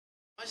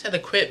I said to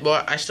quit,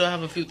 but I still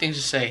have a few things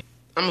to say.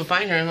 I'm a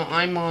Viner and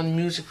I'm on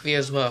Musically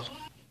as well.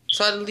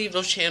 So I'll leave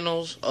those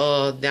channels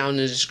down in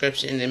the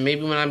description, and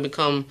maybe when I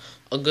become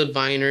a good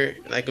Viner,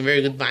 like a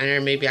very good Viner,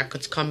 maybe I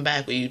could come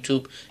back with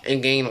YouTube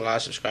and gain a lot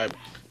of subscribers.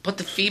 But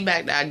the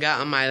feedback that I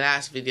got on my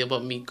last video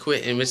about me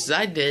quitting, which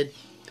I did,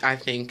 I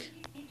think,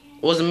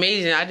 was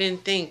amazing. I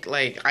didn't think,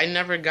 like, I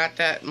never got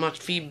that much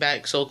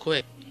feedback so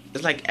quick.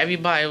 It's like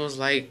everybody was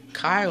like,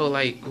 Kyle,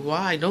 like,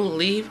 why? Don't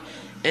leave.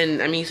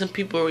 And I mean, some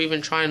people are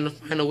even trying to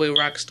find a way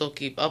where I can still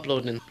keep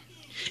uploading.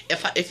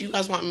 If you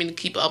guys want me to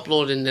keep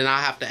uploading, then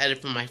I'll have to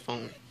edit from my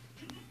phone.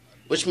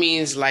 Which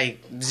means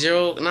like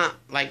zero, not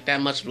like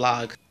that much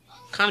vlog.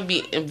 Kind of be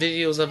in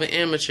videos of an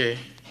amateur.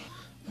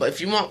 But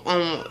if you want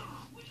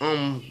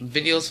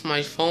videos from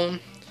my phone,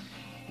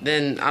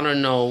 then I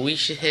don't know, we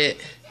should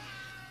hit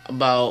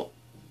about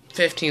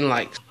 15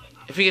 likes.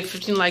 If we get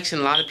 15 likes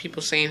and a lot of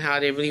people saying how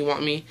they really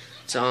want me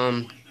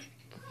to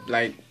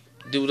like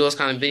do those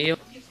kind of videos,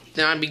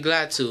 then I'd be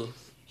glad to,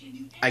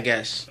 I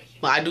guess.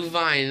 Well, I do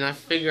Vine, and I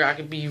figure I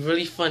could be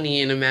really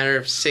funny in a matter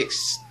of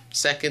 6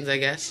 seconds, I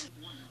guess.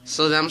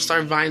 So then I'm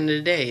starting Vine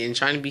today and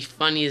trying to be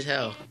funny as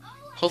hell.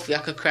 Hopefully I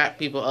could crack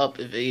people up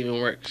if it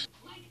even works.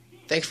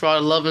 Thanks for all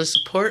the love and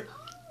support,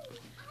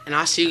 and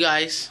I'll see you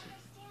guys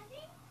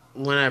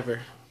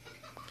whenever.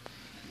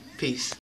 Peace.